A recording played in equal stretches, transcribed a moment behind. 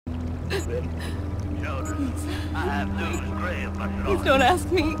Children, I have news grave but Please don't ask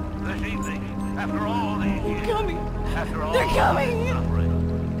me. This evening, after all these years, They're coming. after all They're coming.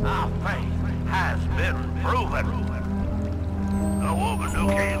 suffering, our faith has been proven. The woman who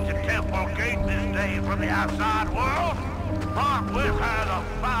came to Temple Gate this day from the outside world brought with her the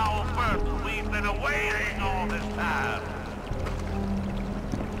foul birth we've been awaiting all this time.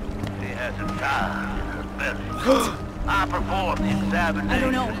 She has a child in her belly. I performed the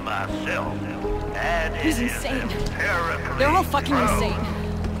examination myself, and He's it insane. is empirically They're all fucking proven. insane.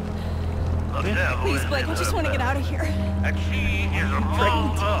 The devil Please, is Blake, in I just her want to get belly. out of here. And she is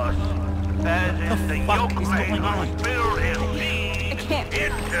among us, as in the yoke man who spilled his seed can't.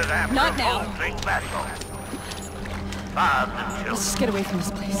 into that Not now. revolting vessel. Find the Let's children, just get away from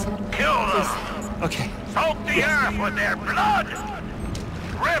this place. kill them, Okay. soak the earth with their blood,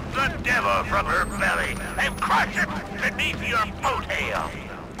 rip the devil from her belly, and crush it beneath your boat hail.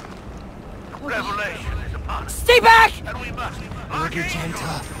 Revelation is upon us, Stay back! and we must Look at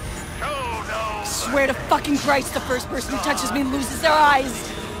gentle. show no Swear to fucking Christ, the first person who touches me loses their eyes.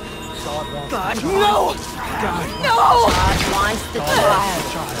 God, no! God. No! Wants the child.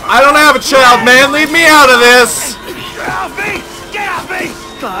 I don't have a child, man. Leave me out of this. Get off me! Get off me!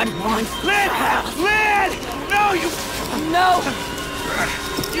 God wants Lynn! Lynn! No, you no!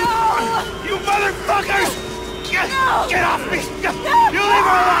 No! you motherfuckers! Get No! off me! You leave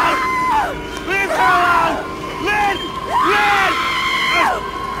her alone! Leave her alone! Lynn! Lynn!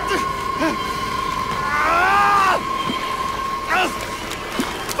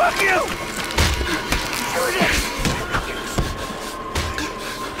 Fuck you!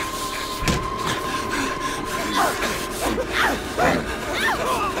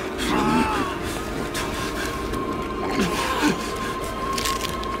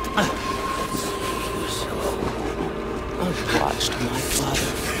 I've watched my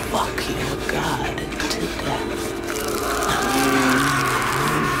father fuck your god to death.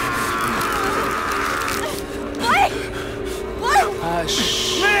 Blake! Blake! Hush.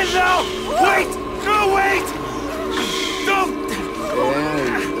 Lynn, no! Wait! No, wait! Don't!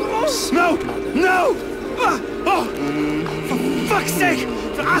 No! No! Oh! For fuck's sake! Take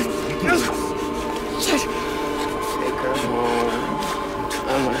her home.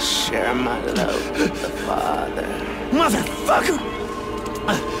 I must share my love with the Father. Motherfucker!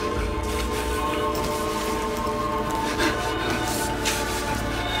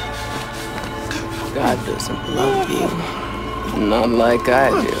 God doesn't love you. Not like I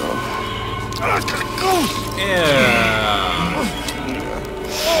do. Yeah.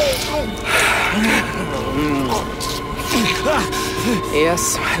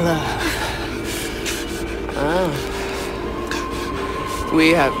 Yes, my love.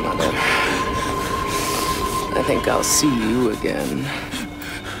 We have, Mother. I think I'll see you again.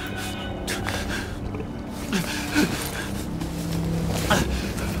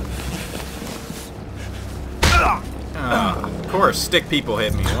 Of course, stick people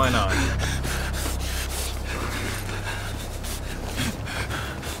hit me. Why not?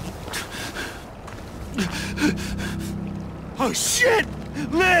 Oh shit!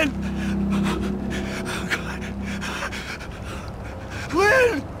 Lynn!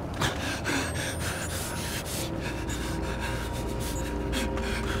 Lynn!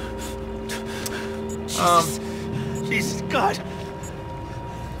 Jesus God!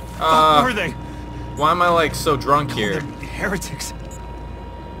 What were they? Why am I like so drunk here? They're heretics.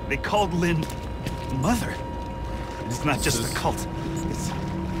 They called Lynn Mother. And it's not just a cult.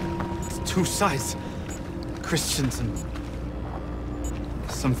 It's two sides. Christians and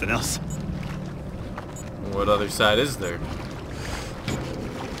something else. What other side is there?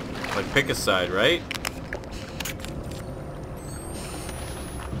 Like, pick a side, right?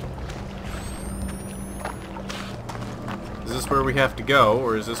 Is this where we have to go,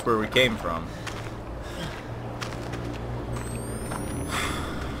 or is this where we came from?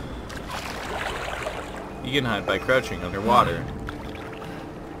 You can hide by crouching underwater.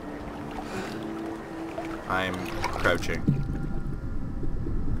 I'm crouching.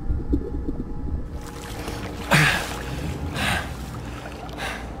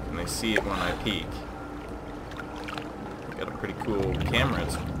 And I see it when I peek. Got a pretty cool camera.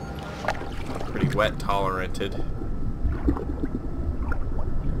 It's pretty wet toleranted.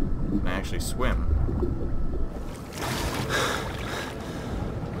 And I actually swim.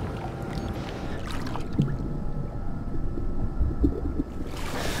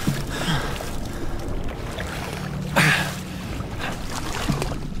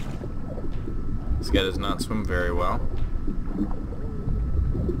 This guy does not swim very well.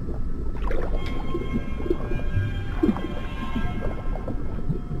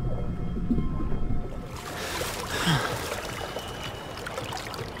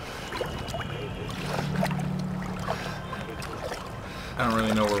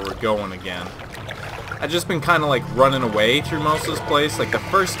 going again. I've just been kind of like running away through most of this place. Like the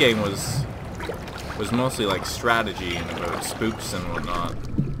first game was mostly like strategy and about spooks and whatnot.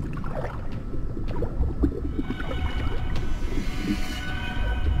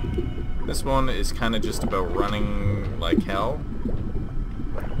 This one is kind of just about running like hell.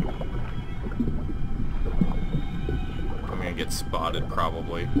 I'm gonna get spotted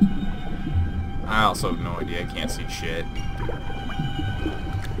probably. I also have no idea. I can't see shit.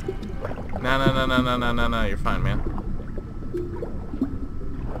 No, you're fine, man.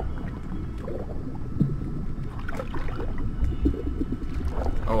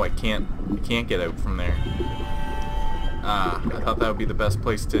 Oh, I can't get out from there. Ah, I thought that would be the best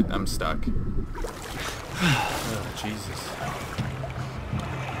place to... I'm stuck. Oh, Jesus.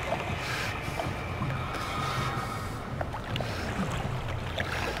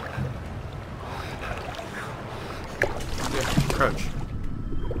 Yeah, crouch.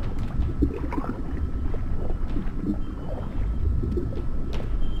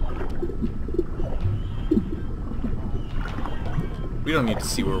 We don't need to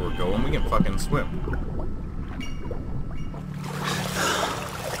see where we're going. We can fucking swim.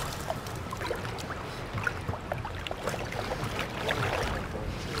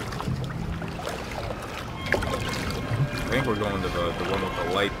 I think we're going to the one with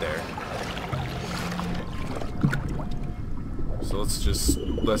the light there. So let's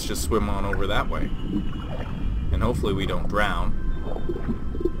just swim on over that way. And hopefully we don't drown.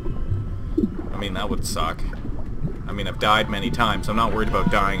 I mean, that would suck. I mean, I've died many times. I'm not worried about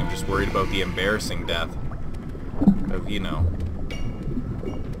dying. I'm just worried about the embarrassing death of, you know.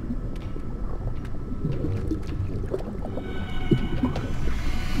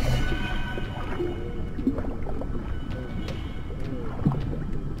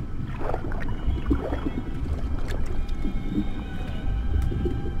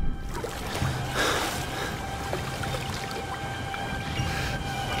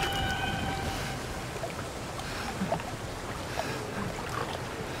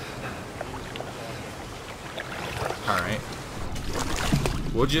 Alright.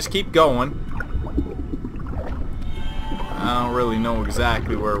 We'll just keep going. I don't really know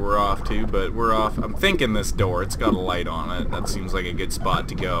exactly where we're off to, but we're off. I'm thinking this door. It's got a light on it. That seems like a good spot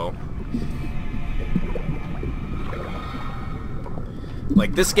to go.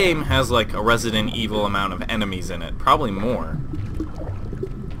 Like, this game has like a Resident Evil amount of enemies in it. Probably more.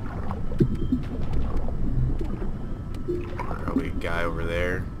 Probably a guy over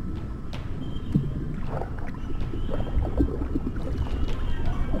there.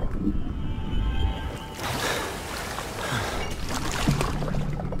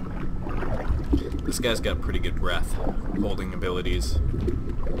 This guy's got pretty good breath holding abilities.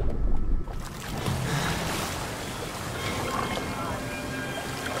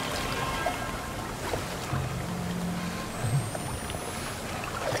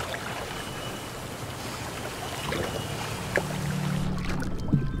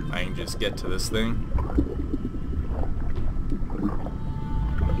 I can just get to this thing.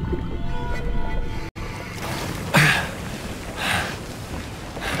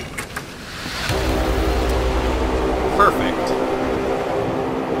 Perfect.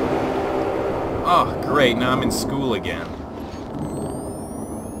 Oh, great. Now I'm in school again.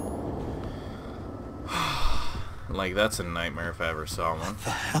 Like, that's a nightmare if I ever saw one. What the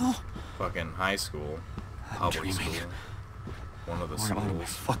hell? Fucking high school. Public school. One of the I'm out of my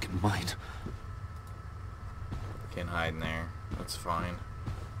schools. fucking mind. Can't hide in there. That's fine.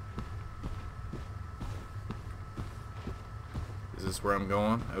 Is this where I'm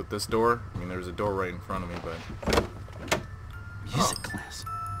going? Out this door? I mean, there's a door right in front of me, but... Music class.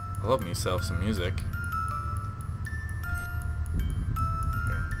 I love myself some music.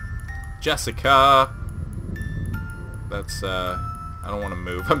 Jessica! That's, I don't want to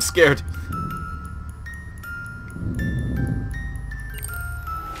move. I'm scared.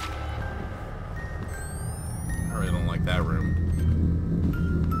 I really don't like that room.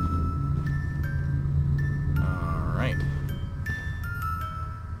 Alright.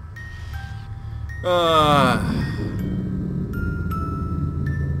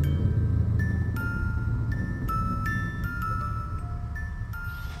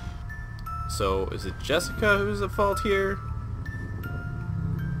 So, is it Jessica who's at fault here?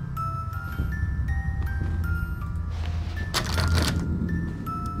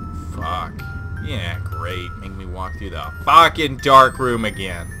 Fuck. Yeah, great. Make me walk through the fucking dark room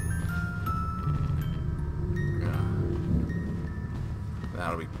again.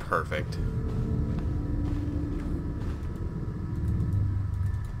 That'll be perfect.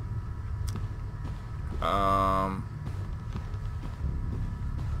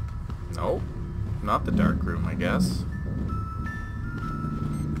 Not the dark room, I guess.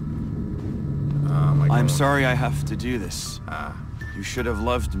 I'm sorry I have to do this. Ah. You should have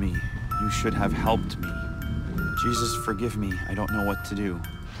loved me. You should have helped me. Jesus, forgive me. I don't know what to do.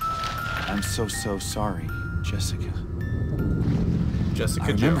 I'm so sorry, Jessica. Jessica I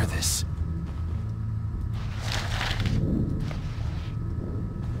remember Jones. this.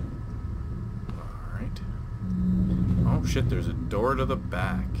 Alright. Oh shit, there's a door to the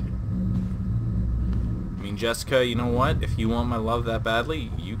back. I mean, Jessica, you know what? If you want my love that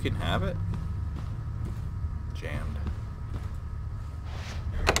badly, you can have it. Jammed.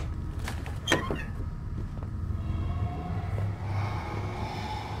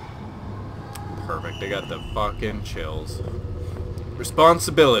 Perfect, I got the fucking chills.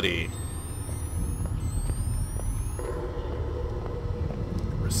 Responsibility.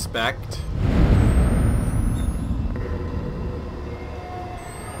 Respect.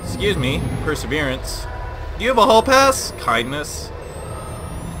 Excuse me, perseverance. Do you have a hall pass? Kindness.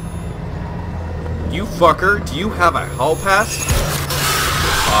 You fucker, do you have a hall pass?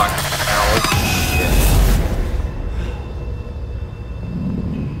 Fuck. Ow. Shit.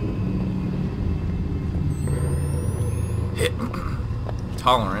 Hit.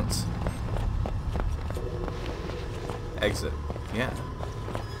 Tolerance. Exit. Yeah.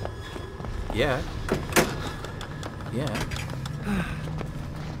 Yeah. Yeah.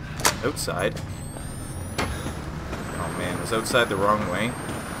 Outside. Oh man, was outside the wrong way?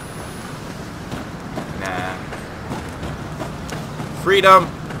 Nah. Freedom!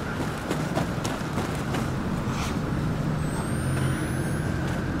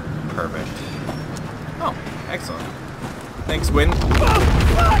 Perfect. Oh, excellent. Thanks, Win.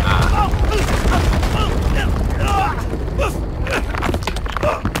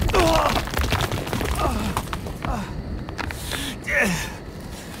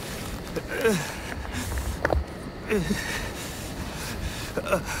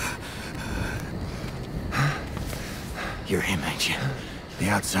 You're him, ain't you? The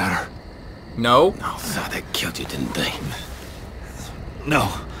outsider? No. No, so they killed you, didn't they?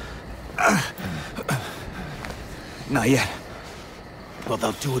 No. Not yet. Well,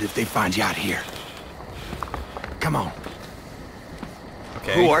 they'll do it if they find you out here. Come on.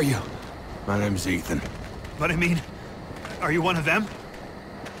 Okay. Who are you? My name's Ethan. But I mean, are you one of them?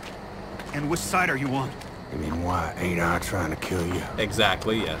 And which side are you on? You mean, why ain't I trying to kill you?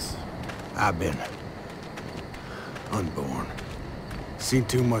 Exactly, yes. I've been unborn. Seen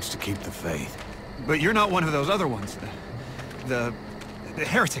too much to keep the faith. But you're not one of those other ones. The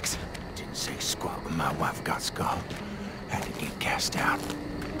heretics. Didn't say squat when my wife got skulled. Had to get cast out.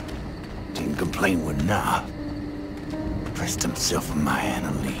 Didn't complain when nah. Pressed himself on my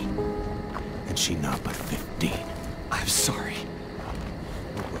Anna Lee. And she not but 15. I'm sorry.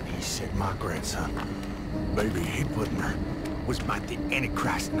 When he said my grandson, baby he put in her, was about the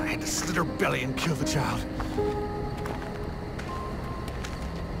Antichrist, and I had to slit her belly and kill the child.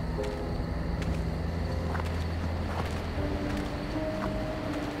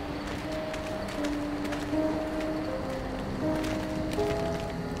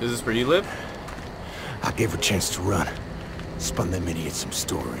 Is this where you live? I gave her a chance to run. Spun them idiots some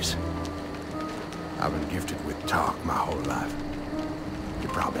stories. I've been gifted with talk my whole life. You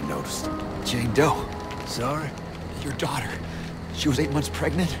probably noticed. Jane Doe. Sorry? Your daughter. She was 8 months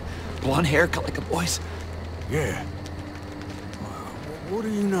pregnant. Blonde hair, cut like a boy's. Yeah. What do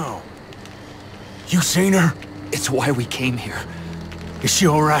you know? You seen her? It's why we came here. Is she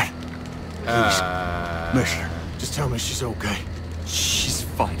all right? Mister, just tell me she's okay. She's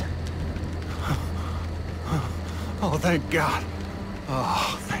fine. Oh, thank God.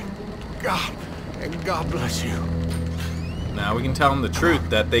 Oh, thank God. And God bless you. Now we can tell them the truth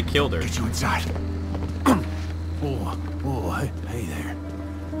that they killed her. Get you inside. Boy, hey there.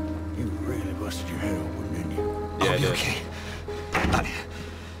 You really busted your head open, didn't you? Yeah, I I'll be did. okay.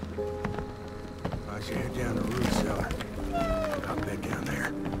 I should head down to the root cellar. I'll bed down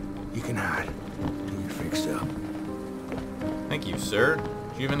there. You can hide. You're fixed up. Thank you, sir.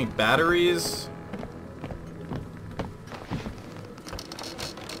 Do you have any batteries?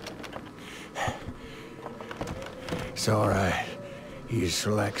 It's all right. You just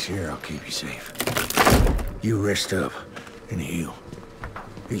relax here. I'll keep you safe. You rest up and heal.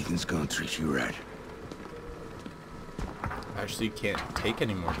 Ethan's gonna treat you right. Actually, can't take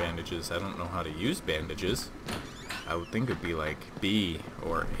any more bandages. I don't know how to use bandages. I would think it'd be like B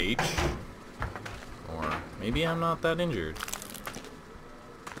or H. Or maybe I'm not that injured.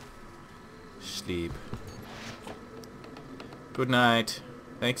 Sleep. Good night.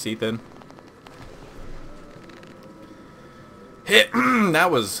 Thanks, Ethan. Hit.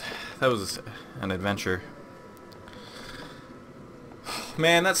 that was that was an adventure.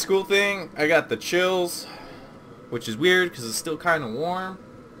 Man, that school thing, I got the chills, which is weird because it's still kind of warm.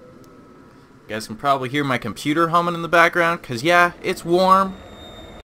 You guys can probably hear my computer humming in the background because, yeah, it's warm.